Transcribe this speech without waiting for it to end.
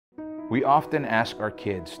We often ask our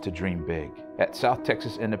kids to dream big. At South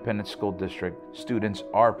Texas Independent School District, students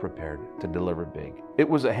are prepared to deliver big. It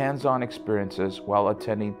was a hands-on experiences while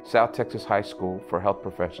attending South Texas High School for Health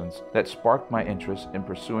Professions that sparked my interest in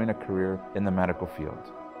pursuing a career in the medical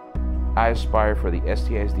field. I aspire for the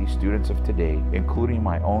Stisd students of today, including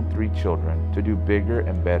my own 3 children, to do bigger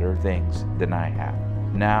and better things than I have.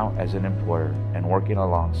 Now, as an employer and working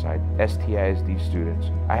alongside Stisd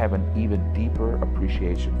students, I have an even deeper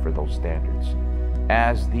appreciation for those standards.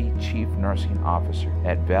 As the Chief Nursing Officer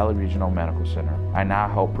at Valley Regional Medical Center, I now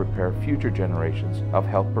help prepare future generations of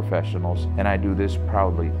health professionals, and I do this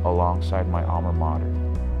proudly alongside my alma mater.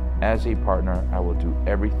 As a partner, I will do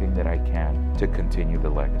everything that I can to continue the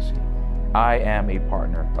legacy. I am a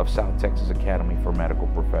partner of South Texas Academy for Medical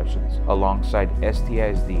Professions. Alongside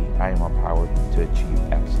Stisd, I am empowered to achieve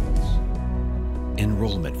excellence.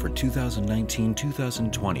 Enrollment for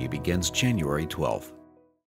 2019-2020 begins January 12th.